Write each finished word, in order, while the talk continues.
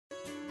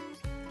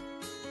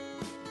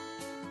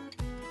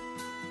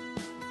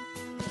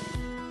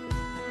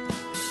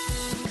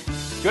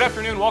Good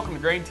afternoon. Welcome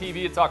to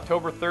GrainTV. It's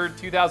October 3rd,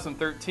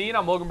 2013.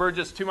 I'm Logan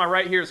Burgess. To my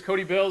right here is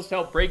Cody Bills to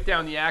help break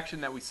down the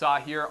action that we saw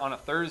here on a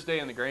Thursday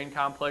in the grain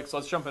complex.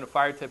 Let's jump into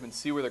fire tip and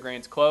see where the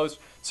grains closed.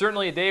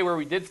 Certainly a day where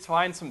we did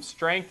find some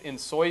strength in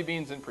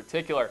soybeans in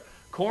particular.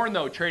 Corn,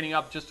 though, trading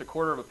up just a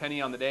quarter of a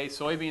penny on the day.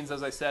 Soybeans,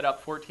 as I said,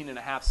 up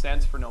 14.5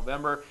 cents for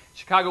November.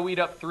 Chicago wheat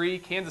up 3.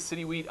 Kansas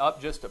City wheat up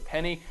just a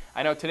penny.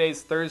 I know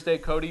today's Thursday,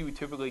 Cody. We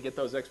typically get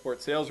those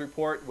export sales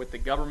report. With the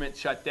government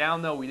shut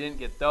down, though, we didn't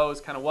get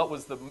those. Kind of what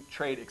was the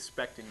trade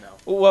expecting,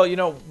 though? Well, you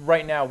know,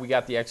 right now we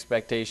got the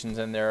expectations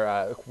in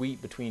there. Wheat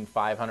between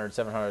 500,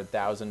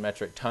 700,000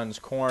 metric tons.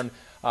 Corn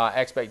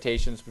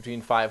expectations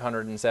between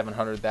 500 and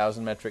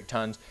 700,000 metric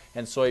tons.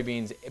 And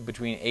soybeans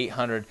between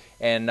 800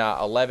 and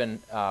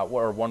 11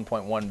 or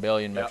 1.1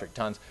 billion metric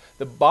tons.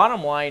 The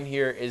bottom line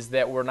here is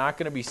that we're not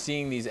going to be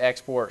seeing these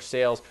export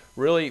sales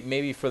really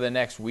maybe for the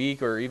next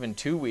week or even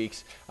 2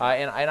 weeks.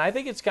 And I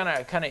think it's kind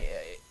of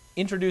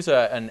introduce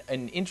an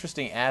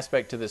interesting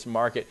aspect to this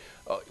market.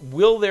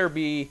 Will there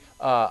be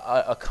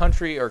a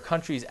country or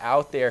countries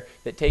out there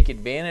that take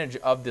advantage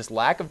of this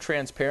lack of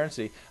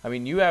transparency? I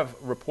mean, you have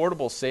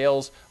reportable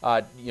sales.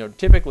 You know,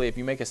 typically, if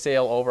you make a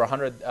sale over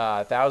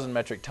 100,000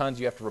 metric tons,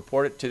 you have to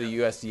report it to the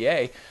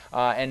USDA.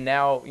 And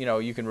now, you know,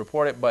 you can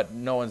report it, but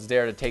no one's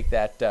there to take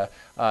that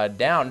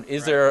down.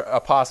 Is there a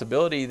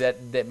possibility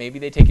that maybe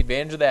they take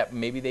advantage of that?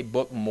 Maybe they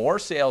book more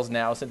sales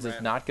now since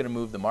it's not going to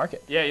move the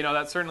market? Yeah, you know,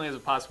 that certainly is a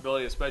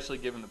possibility, especially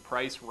given the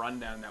price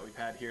rundown that we've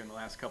had here in the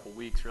last couple of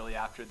weeks, really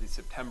after the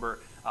September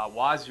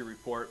WASDE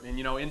report. And,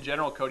 you know, in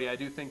general, Cody, I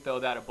do think, though,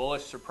 that a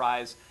bullish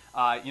surprise,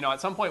 you know,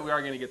 at some point we are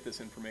going to get this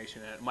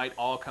information, and it might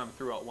all come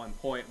through at one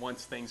point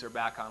once things are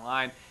back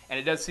online. And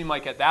it does seem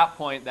like at that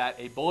point that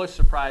a bullish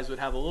surprise would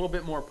have a little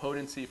bit more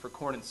potency for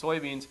corn and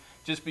soybeans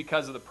just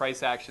because of the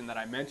price action that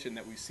I mentioned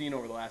that we've seen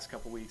over the last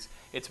couple weeks.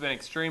 It's been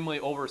extremely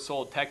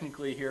oversold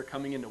technically here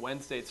coming into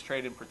Wednesday's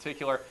trade in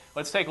particular.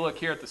 Let's take a look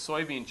here at the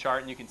soybean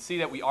chart, and you can see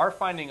that we are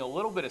finding a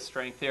little bit of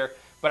strength here.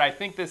 But I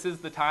think this is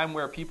the time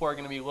where people are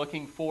going to be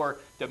looking for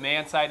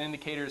demand-side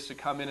indicators to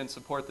come in and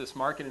support this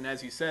market. And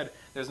as you said,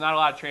 there's not a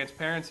lot of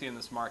transparency in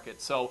this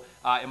market. So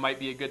it might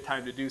be a good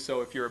time to do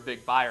so if you're a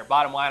big buyer.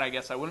 Bottom line, I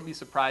guess I wouldn't be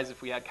surprised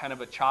if we had kind of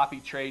a choppy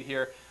trade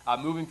here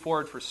moving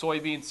forward for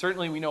soybeans.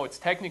 Certainly we know it's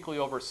technically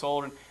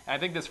oversold, and I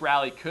think this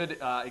rally could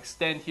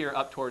extend here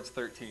up towards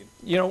 13.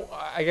 You know,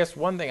 I guess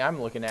one thing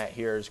I'm looking at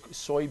here is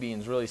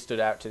soybeans really stood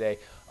out today.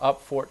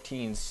 Up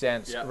 14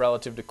 cents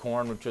relative to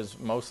corn, which was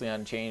mostly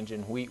unchanged,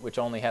 and wheat, which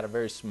only had a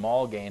very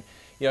small gain.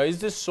 You know, is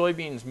this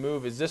soybeans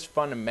move, is this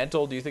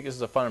fundamental? Do you think this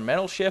is a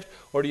fundamental shift,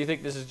 or do you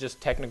think this is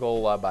just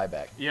technical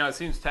buyback? You know, it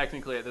seems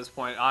technically at this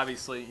point.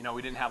 Obviously, you know,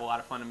 we didn't have a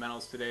lot of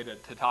fundamentals today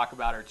to talk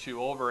about or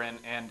chew over,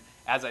 and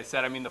as I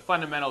said, I mean, the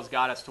fundamentals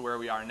got us to where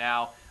we are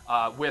now.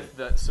 With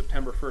the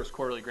September 1st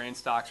quarterly grain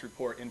stocks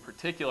report in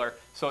particular.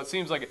 So it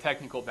seems like a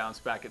technical bounce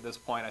back at this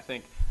point. I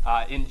think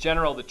in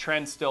general the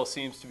trend still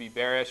seems to be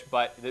bearish,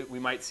 but we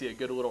might see a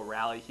good little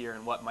rally here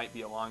in what might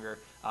be a longer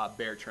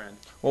bear trend.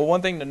 Well,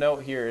 one thing to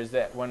note here is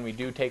that when we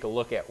do take a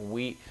look at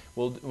wheat,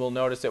 we'll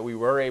notice that we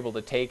were able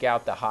to take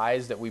out the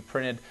highs that we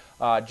printed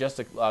just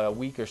a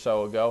week or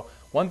so ago.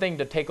 One thing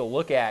to take a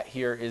look at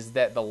here is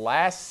that the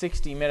last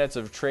 60 minutes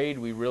of trade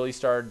we really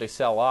started to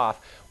sell off.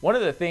 One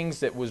of the things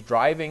that was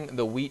driving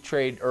the wheat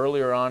trade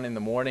earlier on in the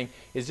morning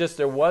is just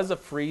there was a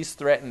freeze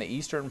threat in the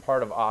eastern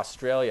part of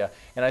Australia,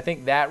 and I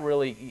think that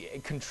really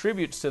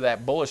contributes to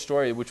that bullish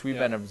story which we've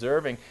been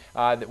observing.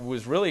 That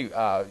was really,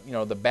 you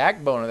know, the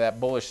backbone of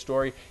that bullish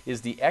story is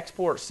the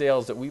export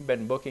sales that we've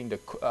been booking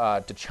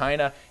to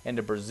China and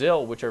to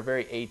Brazil, which are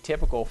very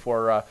atypical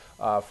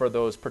for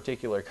those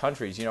particular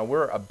countries. You know,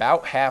 we're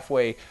about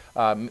halfway.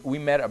 We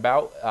met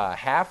about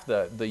half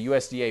the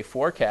USDA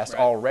forecast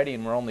already,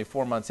 and we're only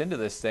 4 months into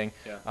this thing.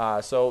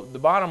 So the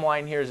bottom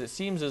line here is it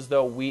seems as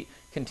though wheat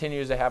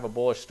continues to have a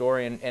bullish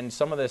story, and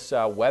some of this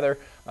weather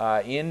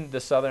in the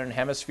southern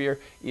hemisphere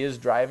is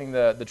driving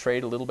the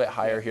trade a little bit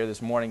higher here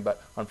this morning,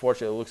 but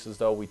unfortunately it looks as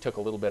though we took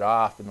a little bit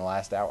off in the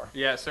last hour.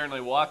 Yeah, certainly.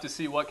 We'll have to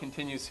see what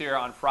continues here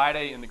on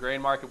Friday in the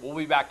grain market. We'll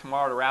be back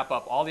tomorrow to wrap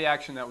up all the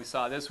action that we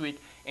saw this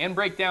week and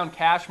break down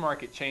cash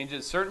market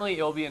changes. Certainly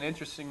it'll be an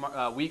interesting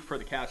week for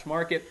the cash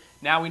market.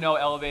 Now we know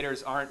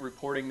elevators aren't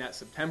reporting that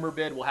September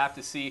bid. We'll have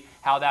to see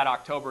how that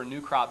October new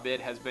crop bid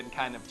has been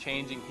kind of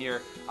changing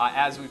here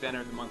as we've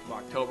entered the month of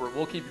October.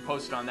 We'll keep you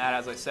posted on that,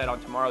 as I said,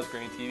 on tomorrow's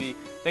GrainTV.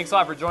 Thanks a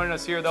lot for joining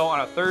us here, though, on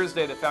a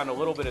Thursday that found a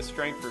little bit of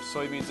strength for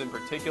soybeans in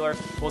particular.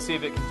 We'll see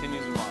if it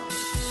continues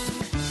tomorrow.